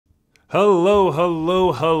Hello,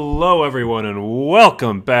 hello, hello, everyone, and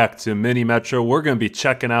welcome back to Mini Metro. We're going to be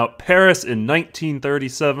checking out Paris in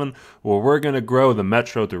 1937, where we're going to grow the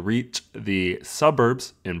Metro to reach the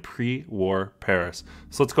suburbs in pre-war Paris.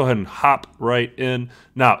 So let's go ahead and hop right in.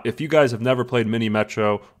 Now, if you guys have never played Mini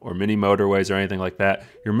Metro or Mini Motorways or anything like that,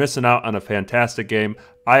 you're missing out on a fantastic game.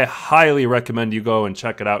 I highly recommend you go and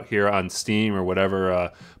check it out here on Steam or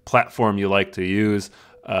whatever platform you like to use.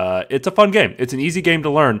 It's a fun game. It's an easy game to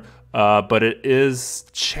learn. But it is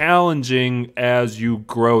challenging as you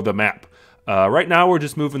grow the map. Right now, we're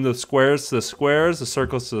just moving the squares to the squares, the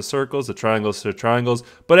circles to the circles, the triangles to the triangles.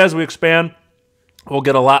 But as we expand, we'll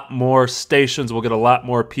get a lot more stations, we'll get a lot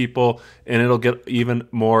more people, and it'll get even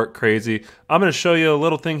more crazy. I'm going to show you a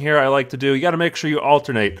little thing here I like to do. You got to make sure you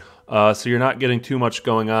alternate so you're not getting too much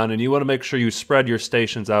going on, and you want to make sure you spread your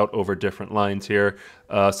stations out over different lines here.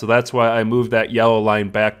 So that's why I moved that yellow line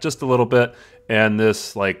back just a little bit. And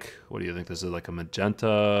this, like, what do you think this is, like a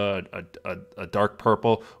magenta, a dark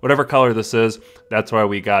purple, whatever color this is, that's why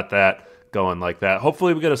we got that going like that.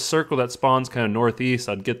 Hopefully we get a circle that spawns kind of northeast.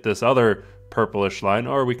 I'd get this other purplish line,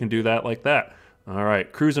 or we can do that like that. All right,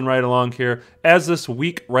 cruising right along here. As this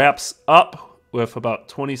week wraps up with about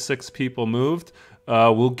 26 people moved,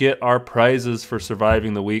 we'll get our prizes for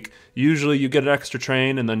surviving the week. Usually you get an extra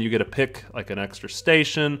train and then you get to pick like an extra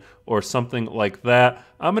station or something like that.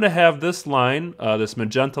 I'm going to have this line, this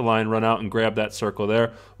magenta line, run out and grab that circle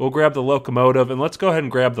there. We'll grab the locomotive and let's go ahead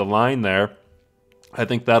and grab the line there. I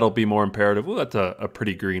think that'll be more imperative. Well, that's a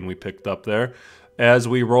pretty green we picked up there. As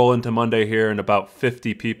we roll into Monday here and about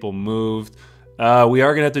 50 people moved. We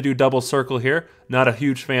are going to have to do double circle here. Not a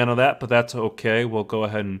huge fan of that, but that's okay. We'll go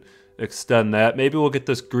ahead and extend that. Maybe we'll get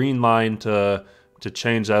this green line to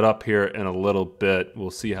change that up here in a little bit.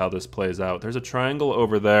 We'll see how this plays out. There's a triangle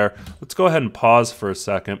over there. Let's go ahead and pause for a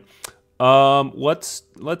second. Let's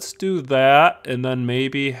do that and then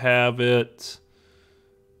maybe have it.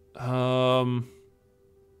 Do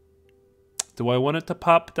I want it to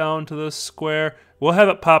pop down to this square? We'll have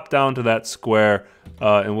it pop down to that square,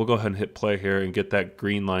 and we'll go ahead and hit play here and get that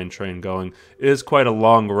green line train going. It is quite a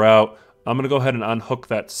long route. I'm going to go ahead and unhook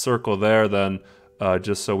that circle there then,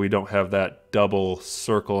 just so we don't have that double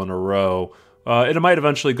circle in a row. It might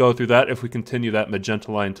eventually go through that if we continue that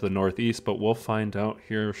magenta line to the northeast, but we'll find out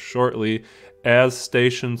here shortly as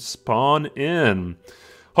stations spawn in.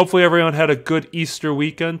 Hopefully everyone had a good Easter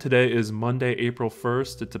weekend. Today is Monday, April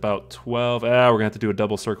 1st. It's about 12. We're going to have to do a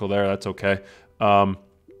double circle there. That's okay.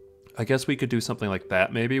 I guess we could do something like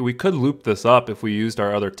that maybe. We could loop this up if we used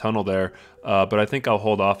our other tunnel there, but I think I'll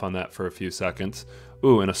hold off on that for a few seconds.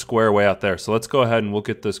 Ooh, and a square way out there. So let's go ahead and we'll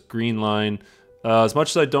get this green line. As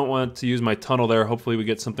much as I don't want to use my tunnel there, hopefully we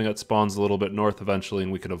get something that spawns a little bit north eventually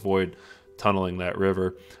and we can avoid tunneling that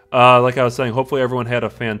river. Like I was saying, hopefully everyone had a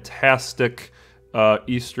fantastic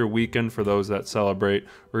Easter weekend for those that celebrate.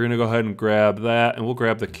 We're going to go ahead and grab that, and we'll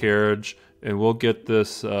grab the carriage, and we'll get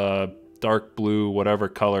this dark blue, whatever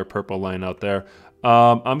color, purple line out there.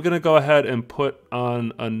 I'm going to go ahead and put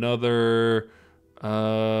on another,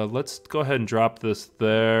 let's go ahead and drop this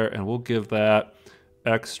there, and we'll give that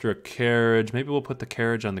extra carriage. Maybe we'll put the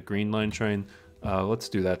carriage on the green line train. Let's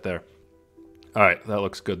do that there. All right, that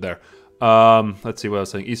looks good there. Let's see what I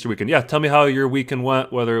was saying. Easter weekend. Yeah, tell me how your weekend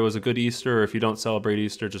went, whether it was a good Easter or if you don't celebrate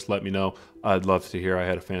Easter, just let me know. I'd love to hear. I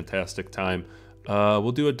had a fantastic time.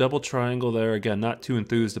 We'll do a double triangle there. Again, not too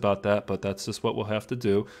enthused about that, but that's just what we'll have to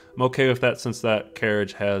do. I'm okay with that since that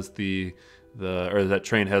carriage has or that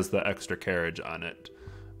train has the extra carriage on it.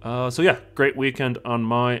 So yeah, great weekend on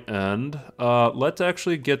my end. Let's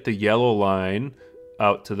actually get the yellow line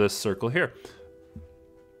out to this circle here.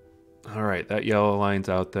 All right, that yellow line's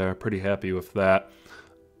out there. Pretty happy with that.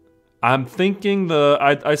 I'm thinking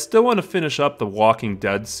I still want to finish up the Walking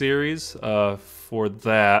Dead series for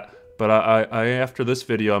that. But I after this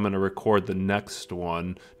video, I'm going to record the next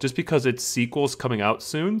one just because its sequel's coming out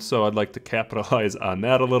soon. So I'd like to capitalize on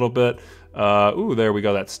that a little bit. Ooh, there we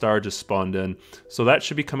go. That star just spawned in. So that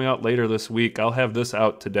should be coming out later this week. I'll have this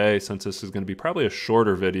out today since this is going to be probably a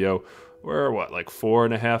shorter video. We're, what, like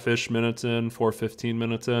 4.5-ish minutes in, 4:15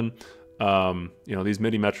 minutes in. You know, these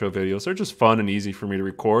Mini Metro videos are just fun and easy for me to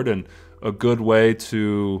record and a good way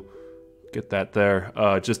to get that there,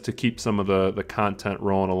 just to keep some of the content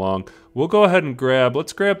rolling along. We'll go ahead and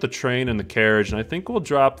let's grab the train and the carriage, and I think we'll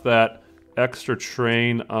drop that extra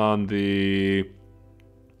train on the,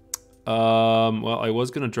 well, I was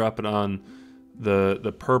going to drop it on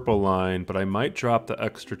the purple line, but I might drop the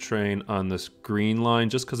extra train on this green line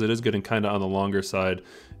just because it is getting kind of on the longer side,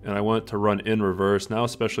 and I want it to run in reverse now,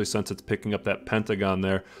 especially since it's picking up that pentagon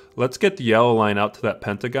there. Let's get the yellow line out to that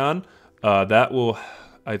pentagon. That will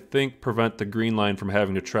I think prevent the green line from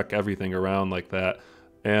having to trek everything around like that.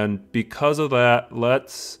 And because of that,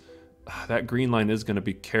 that green line is going to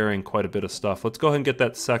be carrying quite a bit of stuff. Let's go ahead and get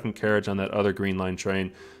that second carriage on that other green line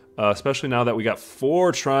train, especially now that we got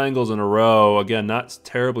 4 triangles in a row. Again, not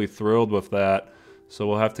terribly thrilled with that, so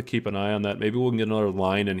we'll have to keep an eye on that. Maybe we'll get another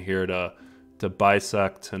line in here to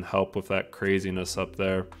bisect and help with that craziness up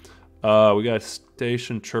there. We got a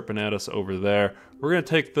station chirping at us over there. We're going to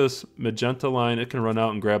take this magenta line. It can run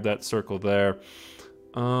out and grab that circle there.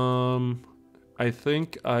 I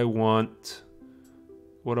think I want...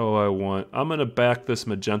 What do I want? I'm going to back this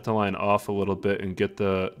magenta line off a little bit and get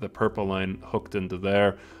the purple line hooked into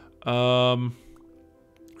there.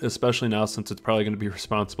 Especially now since it's probably going to be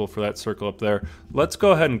responsible for that circle up there. Let's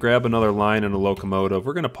go ahead and grab another line and a locomotive.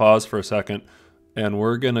 We're going to pause for a second, and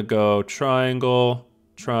we're going to go triangle,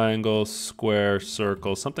 triangle, square,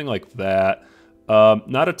 circle, something like that.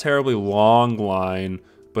 Not a terribly long line,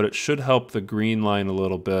 but it should help the green line a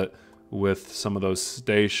little bit with some of those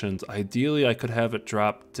stations. Ideally, I could have it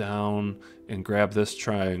drop down and grab this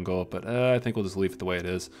triangle, but I think we'll just leave it the way it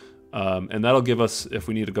is. And that'll give us, if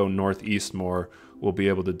we need to go northeast more, we'll be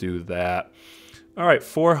able to do that. All right,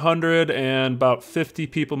 400 and about 50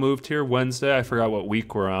 people moved here Wednesday. I forgot what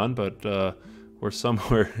week we're on, but we're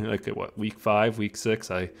somewhere like what, week 5, week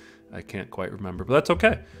 6. I can't quite remember, but that's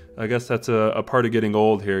okay. I guess that's a part of getting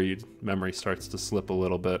old here. Your memory starts to slip a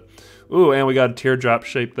little bit. Ooh, and we got a teardrop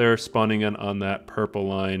shape there spawning in on that purple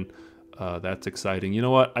line. That's exciting. You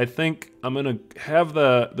know what? I think I'm going to have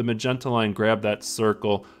the magenta line grab that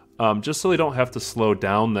circle just so they don't have to slow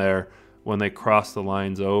down there when they cross the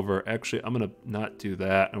lines over. Actually, I'm going to not do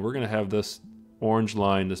that, and we're going to have this orange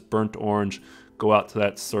line, this burnt orange, go out to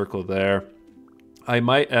that circle there. I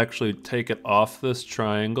might actually take it off this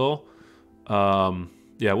triangle.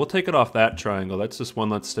 Yeah, we'll take it off that triangle. That's just one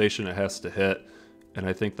less station it has to hit, and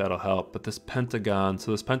I think that'll help. But this pentagon,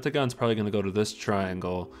 so this pentagon's probably going to go to this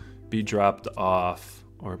triangle, be dropped off,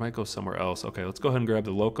 or it might go somewhere else. Okay, let's go ahead and grab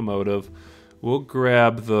the locomotive. We'll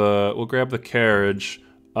grab the carriage.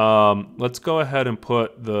 Let's go ahead and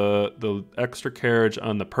put the extra carriage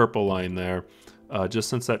on the purple line there, just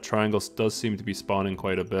since that triangle does seem to be spawning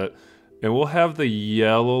quite a bit. And we'll have the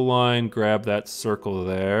yellow line grab that circle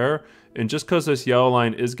there. And just because this yellow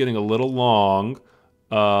line is getting a little long,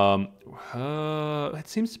 it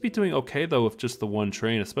seems to be doing okay, though, with just the one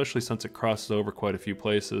train, especially since it crosses over quite a few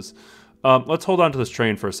places. Let's hold on to this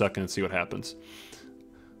train for a second and see what happens.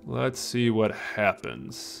 Let's see what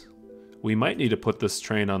happens. We might need to put this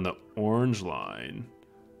train on the orange line.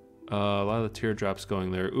 A lot of the teardrops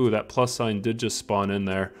going there. Ooh, that plus sign did just spawn in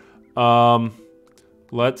there.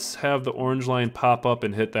 Let's have the orange line pop up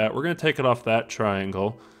and hit that. We're going to take it off that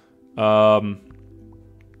triangle.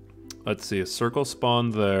 Let's see, a circle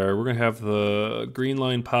spawned there. We're going to have the green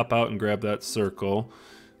line pop out and grab that circle.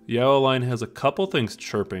 The yellow line has a couple things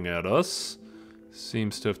chirping at us.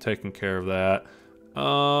 Seems to have taken care of that.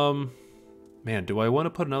 Man, do I want to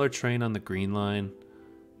put another train on the green line?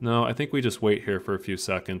 No, I think we just wait here for a few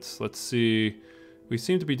seconds. Let's see. We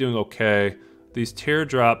seem to be doing okay. These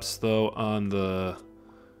teardrops, though, on the...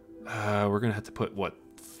 we're going to have to put, what,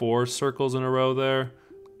 4 circles in a row there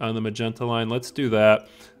on the magenta line. Let's do that.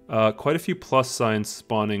 Quite a few plus signs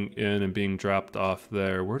spawning in and being dropped off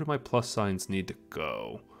there. Where do my plus signs need to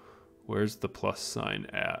go? Where's the plus sign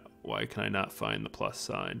at? Why can I not find the plus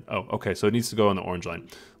sign? Oh, okay, so it needs to go on the orange line.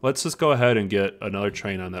 Let's just go ahead and get another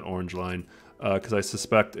train on that orange line because I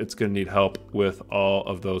suspect it's going to need help with all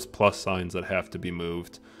of those plus signs that have to be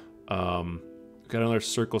moved. Got another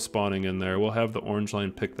circle spawning in there. We'll have the orange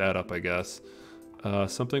line pick that up, I guess.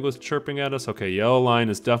 Something was chirping at us. Okay, yellow line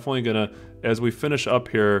is definitely going to, as we finish up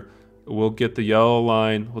here, we'll get the yellow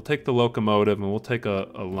line. We'll take the locomotive and we'll take a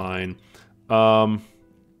line.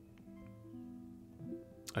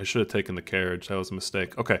 I should have taken the carriage. That was a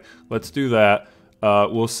mistake. Okay, let's do that.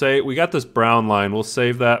 We'll say we got this brown line. We'll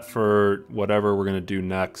save that for whatever we're going to do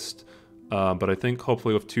next. But I think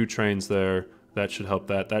hopefully with 2 trains there, that should help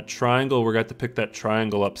that. That triangle, we're going to have to pick that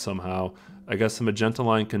triangle up somehow. I guess the magenta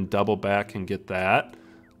line can double back and get that.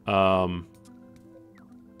 A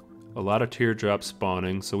lot of teardrops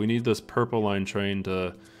spawning, so we need this purple line train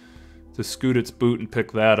to scoot its boot and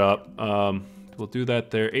pick that up. We'll do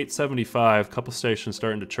that there. 875, couple stations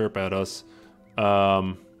starting to chirp at us.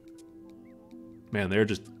 Man, they're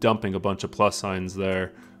just dumping a bunch of plus signs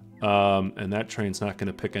there. And that train's not going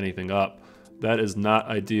to pick anything up. That is not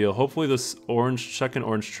ideal. Hopefully this second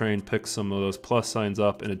orange train picks some of those plus signs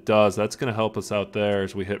up, and it does. That's going to help us out there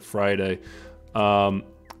as we hit Friday. We're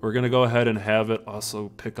going to go ahead and have it also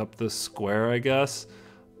pick up this square, I guess.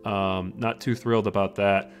 Not too thrilled about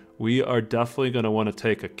that. we are definitely going to want to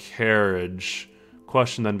take a carriage.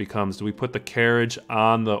 Question then becomes, do we put the carriage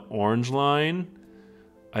on the orange line?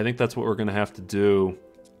 I think that's what we're going to have to do.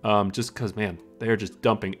 Just because, man, they are just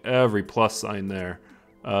dumping every plus sign there.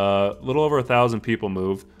 A little over 1,000 people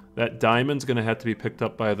moved. That diamond's going to have to be picked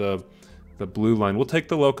up by the blue line. We'll take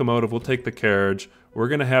the locomotive. We'll take the carriage. We're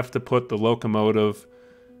going to have to put the locomotive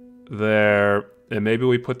there. And maybe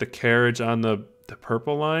we put the carriage on the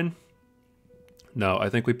purple line. No, I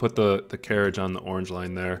think we put the carriage on the orange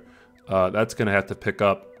line there. That's going to have to pick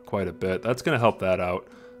up quite a bit. That's going to help that out.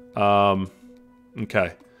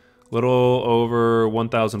 Okay. Little over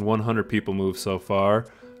 1,100 people moved so far.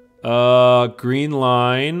 Green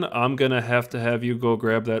line. I'm going to have you go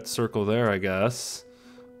grab that circle there, I guess.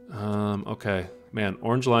 Okay. Man,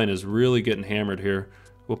 orange line is really getting hammered here.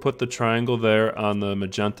 We'll put the triangle there on the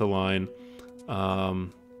magenta line.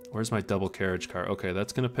 Where's my double carriage car? Okay,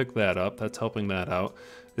 that's going to pick that up. That's helping that out.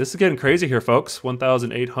 This is getting crazy here, folks.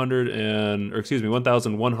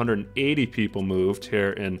 1,180 people moved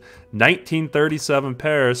here in 1937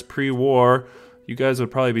 Paris, pre-war. You guys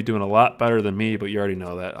would probably be doing a lot better than me, but you already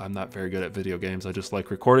know that. I'm not very good at video games. I just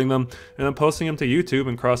like recording them and then posting them to YouTube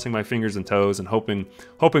and crossing my fingers and toes and hoping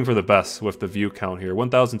for the best with the view count here.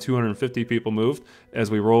 1,250 people moved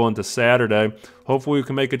as we roll into Saturday. Hopefully we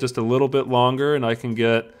can make it just a little bit longer and I can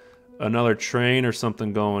get another train or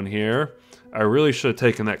something going here. I really should have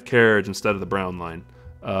taken that carriage instead of the brown line.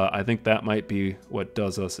 I think that might be what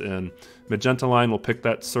does us in. Magenta line will pick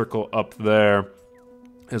that circle up there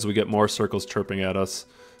as we get more circles chirping at us.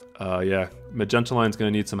 Yeah, magenta line's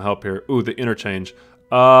going to need some help here. Ooh, the interchange.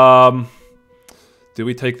 Do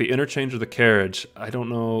we take the interchange or the carriage? I don't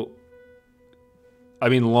know. I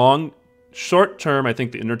mean, short term, I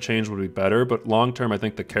think the interchange would be better, but long term, I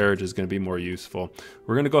think the carriage is going to be more useful.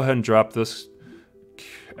 We're going to go ahead and drop this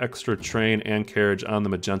extra train and carriage on the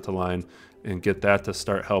magenta line and get that to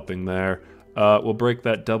start helping there. We'll break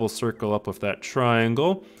that double circle up with that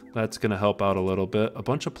triangle. That's going to help out a little bit. A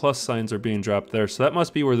bunch of plus signs are being dropped there, so that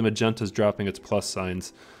must be where the magenta is dropping its plus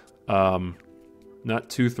signs. Not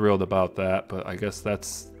too thrilled about that, but I guess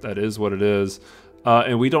that is what it is.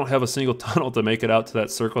 And we don't have a single tunnel to make it out to that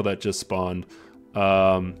circle that just spawned.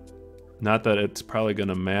 Not that it's probably going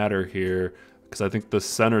to matter here, because I think the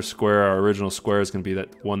center square, our original square, is going to be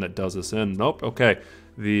that one that does us in. Nope. Okay.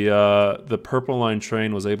 The purple line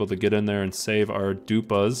train was able to get in there and save our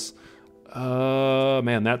dupas.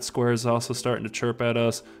 Man, that square is also starting to chirp at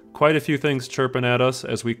us. Quite a few things chirping at us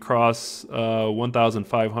as we cross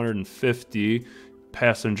 1,550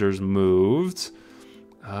 passengers moved.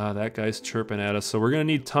 That guy's chirping at us. So we're going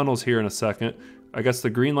to need tunnels here in a second. I guess the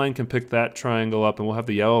green line can pick that triangle up, and we'll have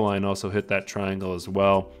the yellow line also hit that triangle as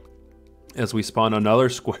well as we spawn another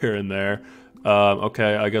square in there.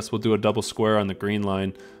 Okay, I guess we'll do a double square on the green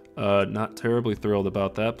line. Not terribly thrilled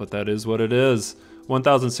about that, but that is what it is.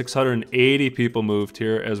 1,680 people moved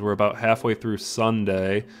here as we're about halfway through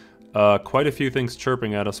Sunday. Quite a few things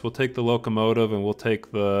chirping at us. We'll take the locomotive and we'll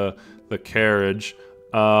take the carriage.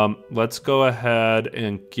 Let's go ahead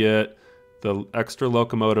and get the extra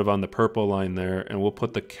locomotive on the purple line there, and we'll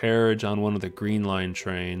put the carriage on one of the green line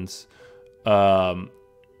trains. I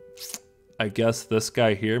guess this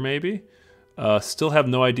guy here maybe? Still have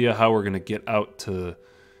no idea how we're going to get out to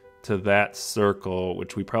that circle,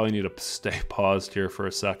 which we probably need to stay paused here for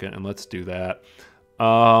a second, and let's do that.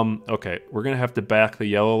 Okay, we're going to have to back the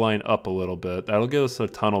yellow line up a little bit. That'll give us a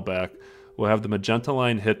tunnel back. We'll have the magenta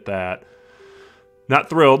line hit that. Not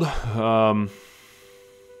thrilled,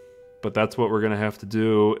 but that's what we're going to have to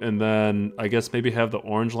do. And then I guess maybe have the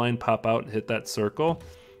orange line pop out and hit that circle.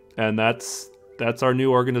 And that's our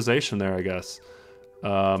new organization there, I guess.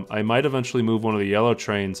 I might eventually move one of the yellow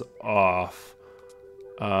trains off.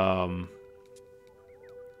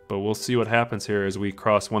 But we'll see what happens here as we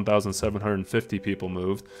cross 1,750 people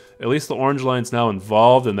moved. At least the orange line's now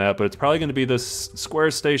involved in that, but it's probably going to be this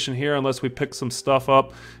square station here unless we pick some stuff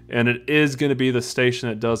up, and it is going to be the station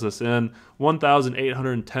that does us in.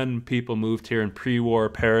 1,810 people moved here in pre-war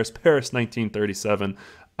Paris, 1937.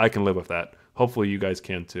 I can live with that. Hopefully you guys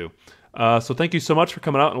can too. So thank you so much for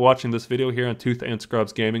coming out and watching this video here on Tooth and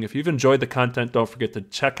Scrubs Gaming. If you've enjoyed the content, don't forget to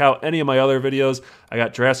check out any of my other videos. I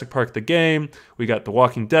got Jurassic Park the game, we got The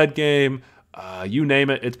Walking Dead game, you name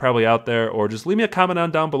it, it's probably out there. Or just leave me a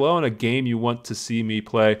comment down below on a game you want to see me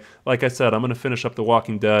play. Like I said, I'm going to finish up The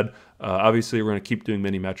Walking Dead. Obviously, we're going to keep doing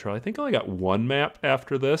Mini Metro. I think I only got one map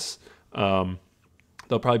after this.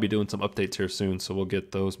 They'll probably be doing some updates here soon, so we'll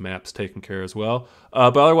get those maps taken care of as well.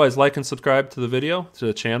 But otherwise, like and subscribe to the video, to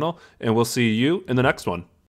the channel, and we'll see you in the next one.